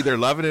 We're either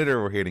loving it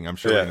or we're hating. I'm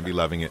sure we're going to be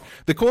loving it.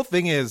 The cool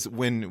thing is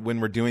when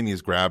we're doing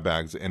these grab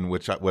bags, and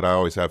what I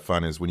always have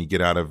fun is when you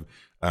get out of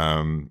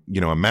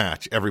a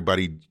match,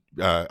 everybody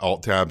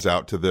alt tabs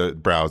out to the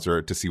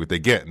browser to see what they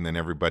get, and then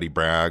everybody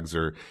brags.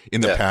 Or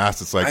in the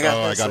past, it's like,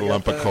 I got a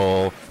lump of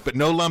coal, but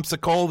no lumps of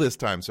coal this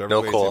time, so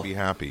everybody's going to be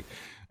happy.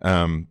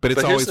 But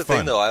it's always here's the fun.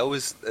 thing, though.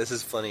 This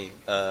is funny.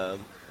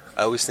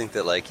 I always think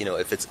that,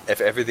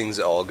 if everything's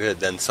all good,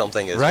 then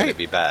something is going to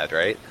be bad,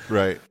 right?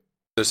 Right.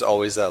 There's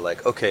always that,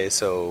 okay,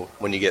 so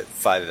when you get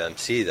 5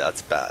 MC,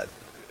 that's bad.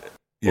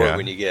 Yeah. Or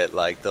when you get,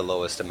 the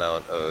lowest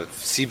amount of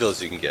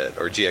C-bills you can get,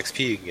 or GXP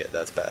you can get,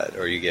 that's bad.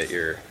 Or you get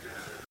your...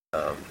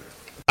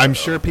 I'm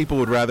sure people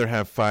would rather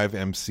have 5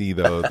 MC,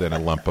 though, than a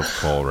lump of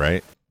coal,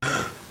 right?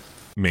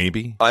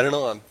 Maybe. I don't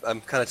know.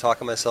 I'm kind of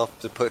talking myself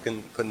to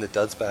putting the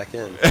duds back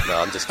in. No,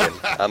 I'm just kidding.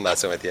 I'm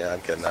messing with you.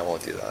 I'm kidding. I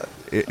won't do that.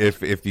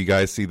 If you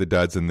guys see the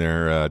duds in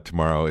there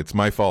tomorrow, it's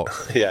my fault.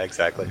 Yeah,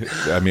 exactly.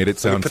 I made it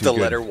sound put too the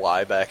good. letter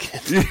Y back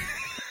in.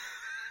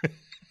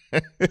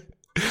 Too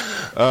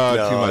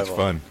much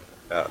fun.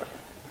 Yeah.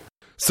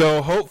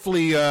 So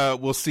hopefully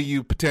we'll see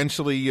you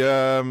potentially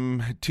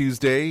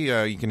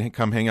Tuesday. You can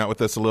come hang out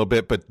with us a little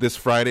bit. But this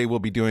Friday we'll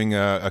be doing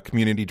a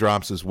community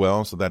drops as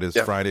well. So that is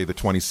Friday the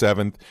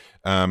 27th.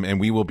 And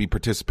we will be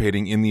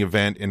participating in the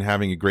event and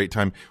having a great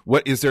time.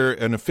 Is there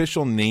an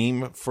official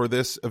name for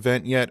this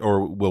event yet?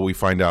 Or will we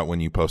find out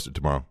when you post it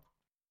tomorrow?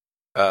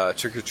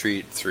 Trick or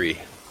Treat 3.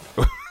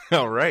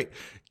 All right.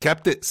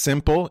 Kept it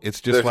simple.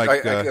 It's just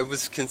I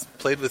was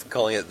played with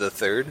calling it the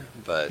third,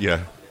 but...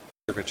 Yeah.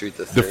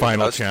 The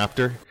final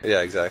chapter.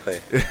 Yeah, exactly.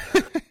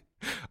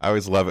 I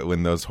always love it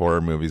when those horror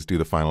movies do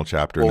the final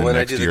chapter, well, and then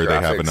next year they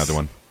have another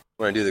one.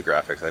 When I do the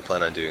graphics, I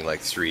plan on doing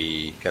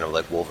 3 kind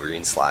of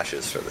Wolverine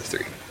slashes for the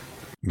 3.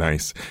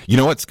 Nice. You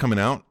know what's coming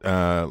out?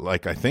 I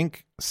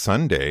think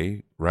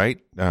Sunday, right?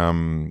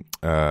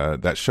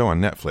 That show on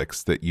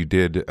Netflix that you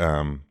did,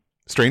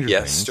 Stranger Things.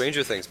 Yes,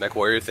 Stranger Things,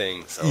 MechWarrior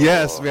Things. Oh.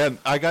 Yes, man.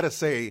 I gotta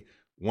say,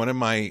 one of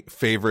my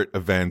favorite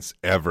events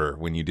ever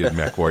when you did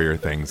MechWarrior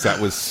Things. That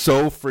was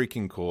so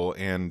freaking cool.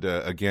 And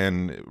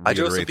again, I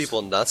drove some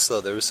people nuts,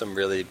 though. There was some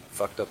really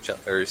fucked up,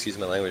 excuse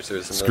my language, there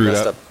was some really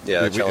messed up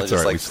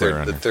challenges,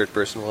 the third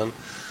person one.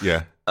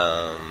 Yeah.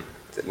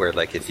 Where,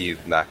 if you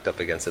backed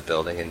up against a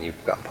building and you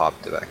got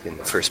popped back in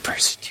the first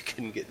person, you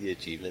couldn't get the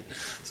achievement.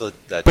 So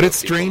that. But it's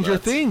Stranger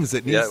Things.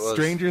 It needs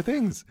Stranger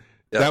Things.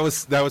 That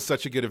was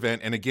such a good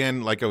event, and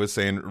again, like I was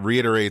saying,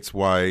 reiterates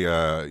why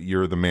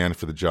you're the man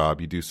for the job.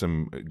 You do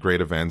some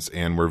great events,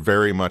 and we're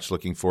very much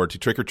looking forward to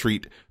Trick or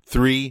Treat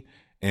 3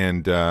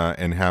 and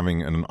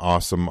having an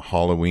awesome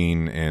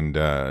Halloween and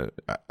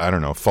I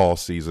don't know, fall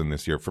season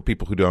this year. For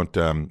people who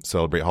don't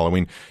celebrate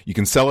Halloween, you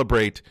can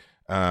celebrate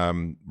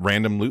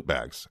random loot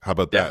bags. How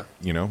about that?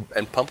 You know,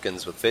 and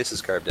pumpkins with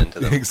faces carved into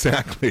them.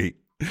 Exactly.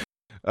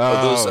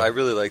 Those I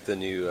really like the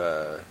new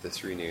the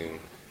three new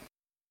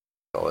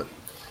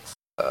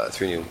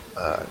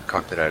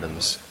cockpit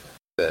items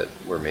that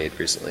were made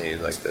recently,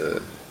 like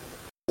the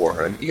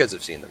Warhammer. You guys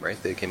have seen them, right?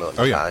 They came out in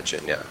the patch,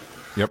 and Yep.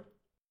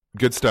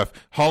 Good stuff.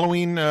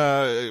 Halloween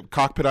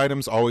cockpit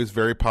items, always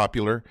very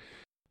popular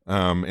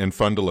and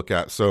fun to look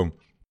at. So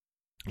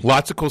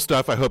lots of cool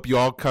stuff. I hope you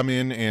all come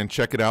in and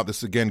check it out.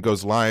 This, again,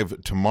 goes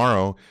live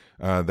tomorrow.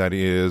 That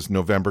is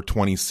November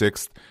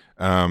 26th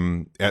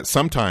at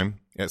some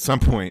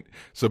point.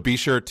 So be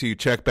sure to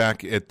check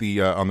back at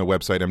the on the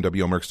website,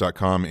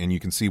 mwomerks.com, and you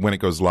can see when it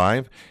goes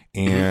live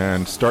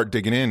and start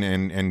digging in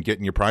and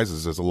getting your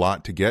prizes. There's a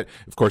lot to get.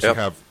 Of course, you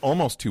have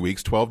almost 2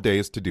 weeks, 12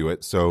 days to do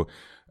it. So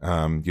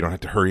you don't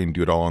have to hurry and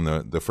do it all on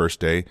the first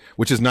day,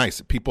 which is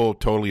nice. People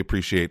totally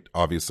appreciate,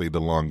 obviously,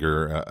 the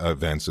longer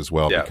events as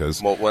well. Yeah.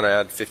 Because when I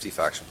add 50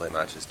 faction play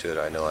matches to it,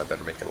 I know I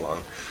better make it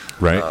long.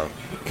 Right?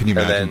 Can you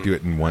imagine do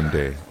it in one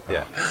day?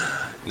 Yeah.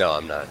 No,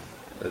 I'm not.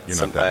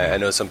 I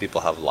know some people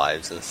have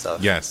lives and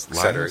stuff. Yes,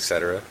 et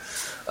cetera.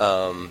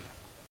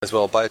 As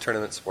well, buy a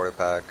tournament supporter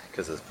pack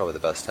because it's probably the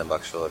best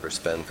 $10 you'll ever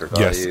spend for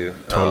value. Yes,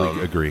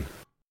 totally agree.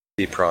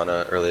 The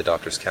Piranha Early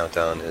Adopters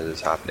Countdown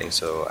is happening,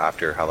 so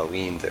after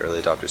Halloween, the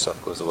Early Adopter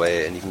stuff goes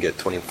away, and you can get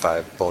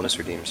 25 bonus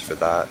redeems for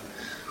that.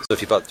 So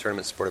if you bought the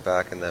tournament supporter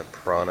pack and then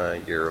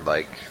Piranha, you're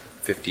like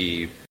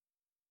 50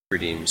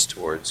 redeems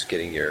towards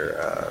getting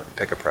your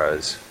pick a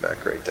prize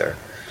back right there.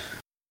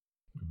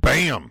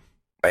 Bam!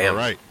 All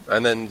right.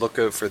 And then look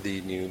out for the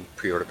new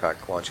pre-order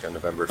pack launching on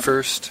November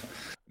 1st.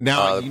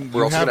 Now,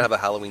 we're also going to have a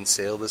Halloween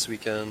sale this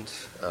weekend,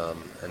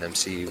 an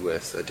MC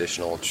with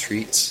additional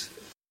treats,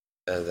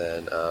 and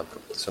then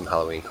some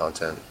Halloween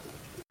content.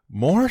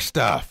 More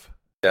stuff.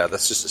 Yeah,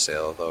 that's just a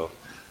sale, though.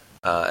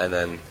 And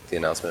then the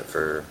announcement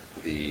for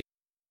the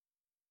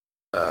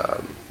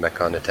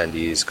MechCon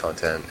attendees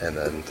content, and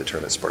then the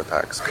tournament supporter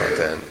packs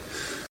content.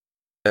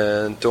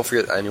 And don't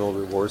forget, the annual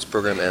rewards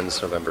program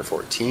ends November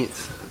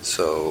 14th.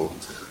 So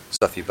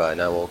stuff you buy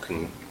now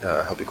can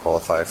help you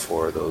qualify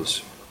for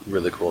those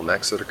really cool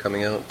mechs that are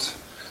coming out.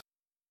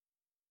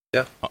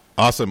 Yeah.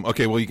 Awesome.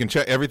 Okay, well, you can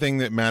check everything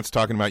that Matt's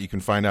talking about. You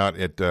can find out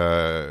at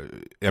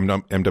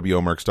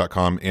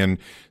mwomerks.com. And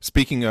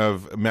speaking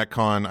of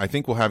MechCon, I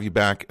think we'll have you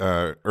back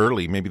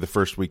early, maybe the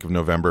first week of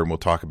November, and we'll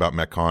talk about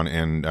MechCon.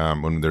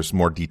 And when there's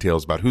more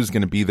details about who's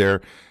going to be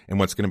there and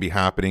what's going to be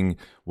happening,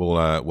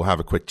 we'll have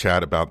a quick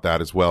chat about that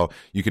as well.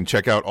 You can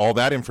check out all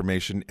that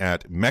information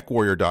at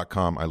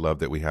mechwarrior.com. I love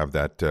that we have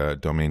that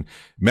domain.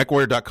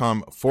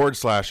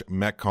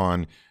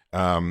 mechwarrior.com/MechCon.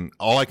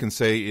 All I can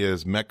say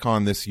is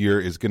MechCon this year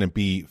is going to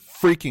be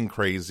freaking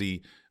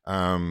crazy.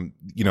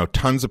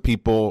 Tons of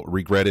people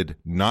regretted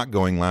not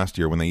going last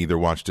year when they either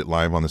watched it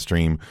live on the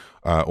stream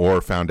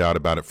or found out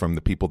about it from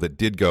the people that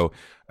did go.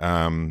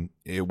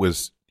 It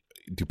was,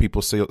 do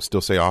people still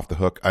say off the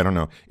hook? I don't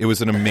know. It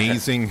was an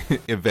amazing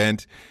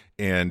event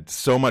and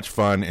so much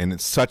fun, and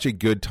it's such a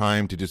good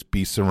time to just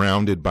be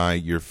surrounded by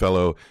your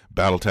fellow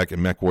Battletech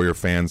and MechWarrior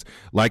fans.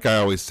 Like I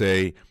always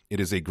say, it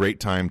is a great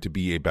time to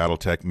be a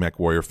Battletech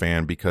MechWarrior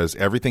fan because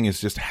everything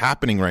is just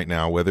happening right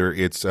now, whether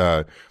it's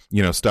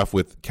stuff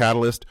with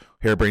Catalyst,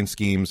 Harebrained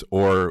Schemes,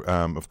 or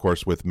of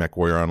course with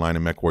MechWarrior Online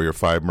and MechWarrior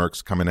 5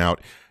 Mercs coming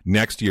out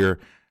next year.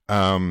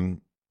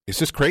 It's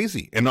just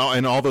crazy, and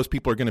all those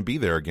people are going to be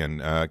there again.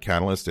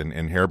 Catalyst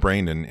and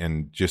Harebrained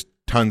and just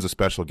tons of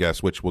special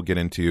guests, which we'll get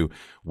into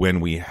when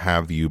we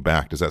have you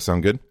back. Does that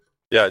sound good?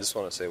 Yeah, I just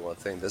want to say one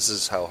thing. This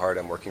is how hard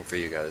I'm working for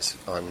you guys.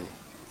 On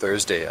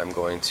Thursday, I'm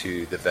going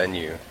to the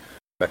venue,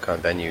 MechCon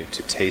venue,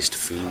 to taste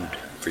food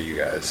for you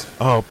guys.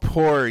 Oh,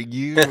 poor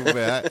you,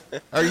 Matt.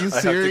 Are you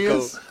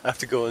serious? I have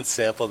to go and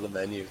sample the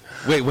menu.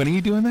 Wait, when are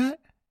you doing that?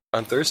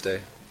 On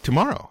Thursday.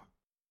 Tomorrow.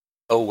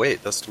 Oh,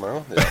 wait, that's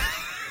tomorrow? Yeah.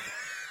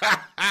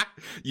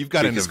 You've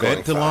got an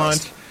event to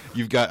launch.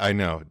 I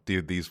know,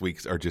 dude, these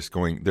weeks are just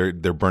going,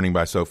 they're burning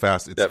by so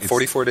fast. It's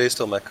 44 days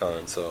till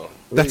MechCon, so.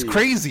 That's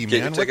crazy,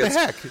 man. What the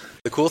heck?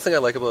 The cool thing I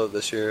like about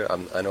this year,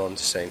 I know I'm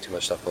just saying too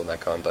much stuff about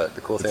MechCon, but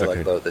the cool thing I like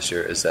about this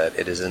year is that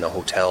it is in a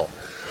hotel.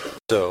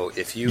 So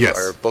if you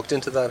are booked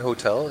into that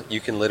hotel,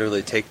 you can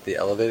literally take the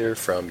elevator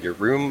from your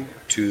room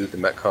to the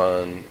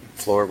MechCon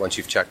floor once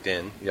you've checked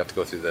in. You have to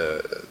go through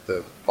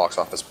the box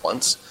office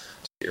once to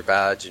get your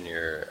badge and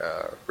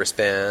your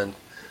wristband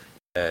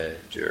and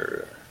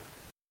your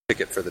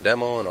ticket for the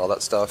demo and all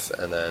that stuff,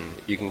 and then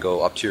you can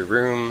go up to your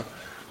room,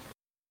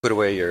 put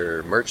away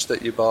your merch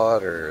that you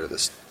bought or the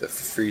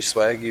free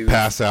swag you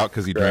pass out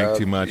because you drank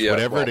too much,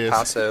 whatever it is.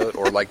 Pass out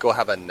or like go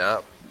have a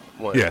nap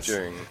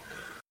during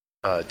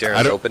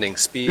Darren's opening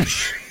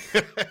speech.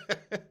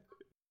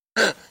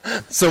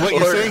 So what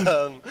you're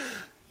saying?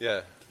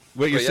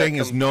 What you're saying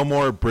is no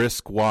more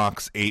brisk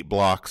walks 8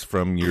 blocks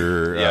from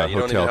your you hotel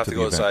don't even have to to the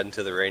go event. outside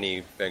into the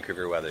rainy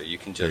Vancouver weather. You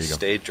can just you go.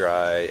 stay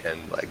dry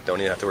and like don't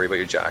even have to worry about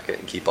your jacket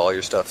and keep all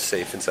your stuff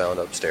safe and sound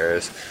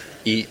upstairs.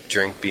 Eat,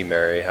 drink, be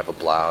merry, have a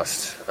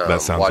blast.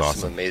 That sounds watch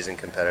awesome. some amazing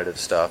competitive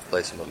stuff,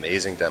 play some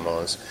amazing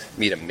demos,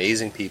 meet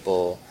amazing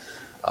people.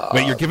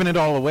 Wait, you're giving it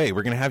all away.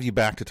 We're going to have you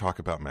back to talk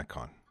about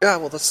MechCon. Yeah,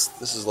 well, this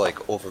is like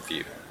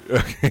overview.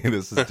 Okay,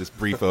 this is just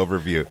brief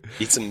overview.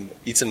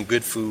 Eat some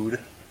good food.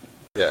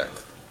 Yeah.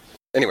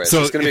 Anyway,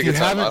 So it's going to be if a good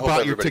you time. I haven't hope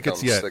bought your everybody tickets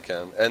comes yet- that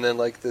can. And then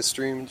like the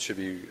stream should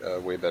be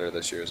way better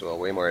this year as well.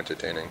 Way more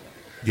entertaining.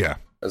 Yeah.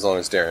 As long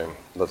as Darren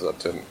lives up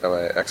to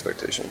my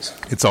expectations.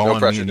 It's all No on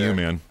pressure, me and you, Darren.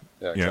 man.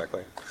 Yeah, Yeah.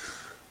 exactly.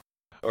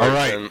 All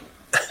right. then.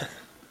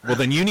 Well,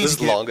 then you need This is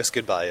to the get... longest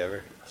goodbye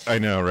ever. I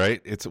know,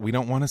 right? We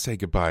don't want to say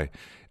goodbye.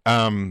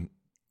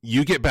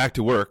 You get back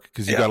to work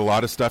because you got a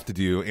lot of stuff to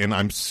do, and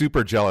I'm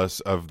super jealous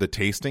of the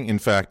tasting. In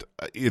fact,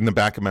 in the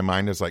back of my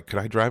mind is like, could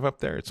I drive up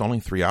there? It's only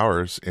 3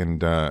 hours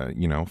and,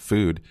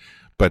 food.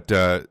 But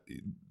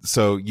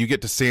so you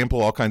get to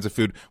sample all kinds of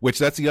food, which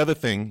that's the other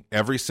thing.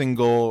 Every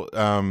single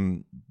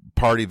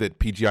party that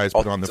PGI has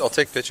put on I'll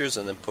take pictures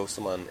and then post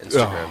them on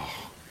Instagram.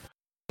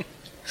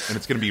 and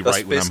it's going to be That's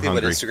right when I'm basically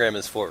what hungry. Instagram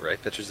is for,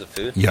 right? Pictures of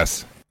food?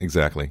 Yes,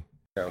 exactly.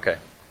 Okay.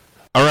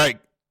 All right.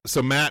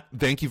 So, Matt,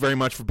 thank you very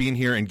much for being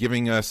here and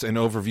giving us an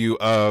overview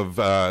of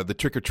the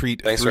Trick or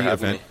Treat Thanks 3 for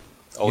having event. me.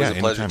 Always Yeah, a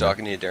pleasure anytime,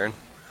 talking to you, Darren.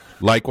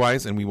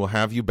 Likewise, and we will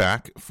have you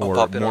back for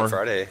I'll pop in more on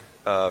Friday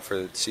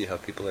to see how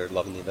people are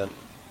loving the event.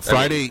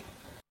 Friday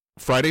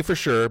for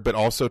sure, but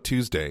also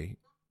Tuesday.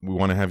 We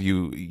want to have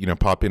you,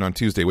 pop in on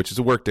Tuesday, which is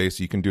a work day,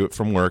 so you can do it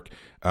from work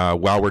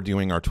while we're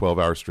doing our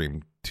 12-hour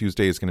stream.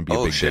 Tuesday is going to be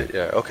a big day.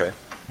 Yeah, okay.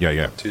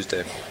 Yeah.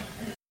 Tuesday.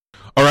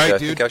 All right, I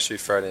dude. think actually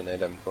Friday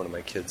night I'm going to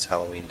my kids'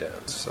 Halloween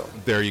dance. So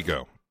There you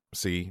go.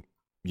 See,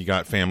 you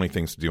got family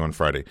things to do on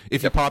Friday.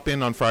 If you pop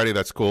in on Friday,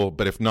 that's cool.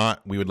 But if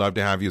not, we would love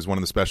to have you as one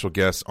of the special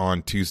guests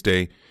on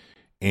Tuesday.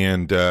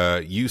 And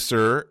you,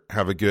 sir,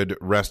 have a good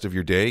rest of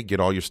your day. Get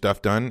all your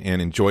stuff done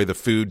and enjoy the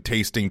food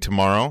tasting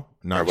tomorrow.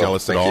 Not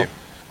jealous at all. Thank you.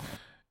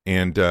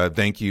 And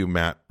thank you,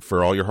 Matt,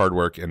 for all your hard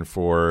work and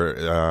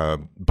for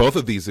both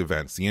of these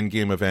events, the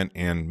in-game event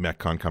and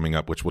MechCon coming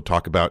up, which we'll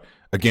talk about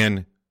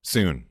again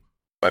soon.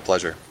 My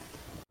pleasure.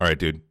 All right,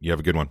 dude. You have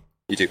a good one.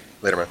 You too.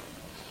 Later, man.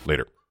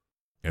 Later.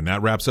 And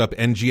that wraps up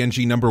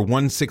NGNG number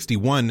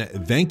 161.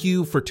 Thank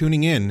you for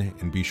tuning in,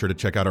 and be sure to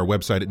check out our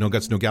website at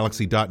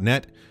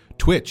nogutsnogalaxy.net,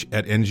 Twitch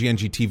at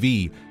NGNG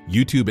TV,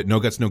 YouTube at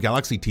No Guts No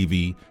Galaxy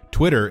TV,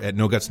 Twitter at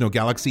No Guts No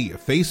Galaxy,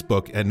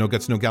 Facebook at No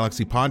Guts No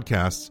Galaxy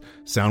Podcasts,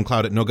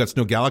 SoundCloud at No Guts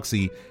No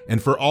Galaxy, and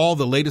for all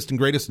the latest and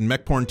greatest in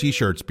mech porn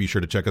t-shirts, be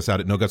sure to check us out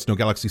at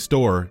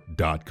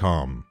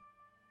nogutsnogalaxystore.com.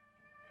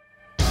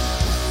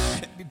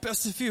 It'd be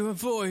best if you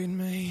avoid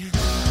me,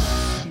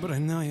 but I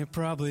know you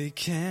probably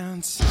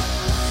can't.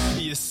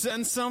 You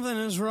sense something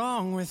is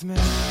wrong with me.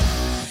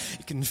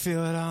 You can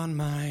feel it on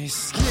my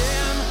skin,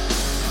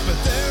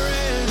 but there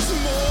is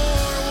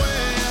more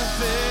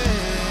with it.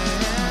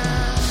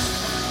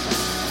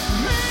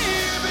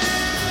 Maybe I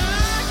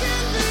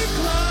can be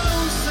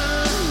closer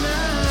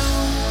now,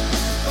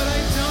 but I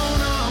don't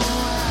know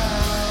how.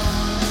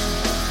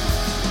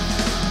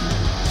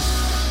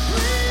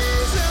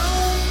 Please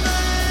help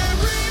me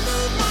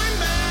remove my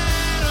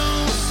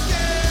metal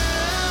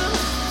skin,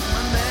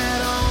 my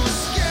metal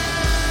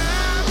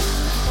skin,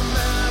 my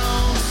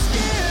metal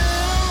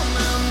skin,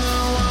 and the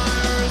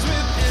wires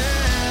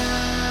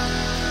within.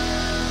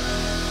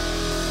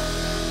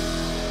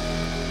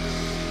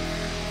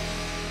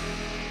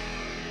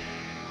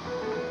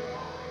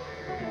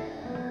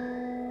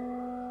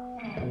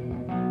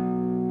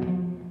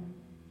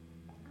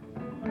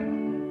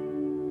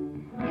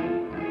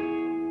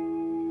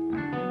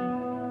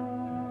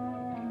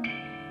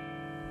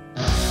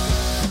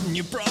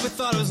 You probably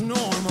thought it was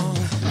normal,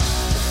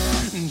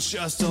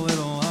 just a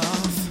little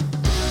off.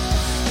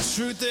 The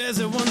truth is,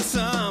 at one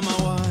time I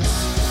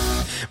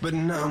was, but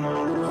now I'm a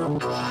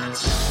robot.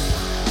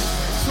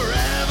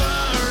 Forever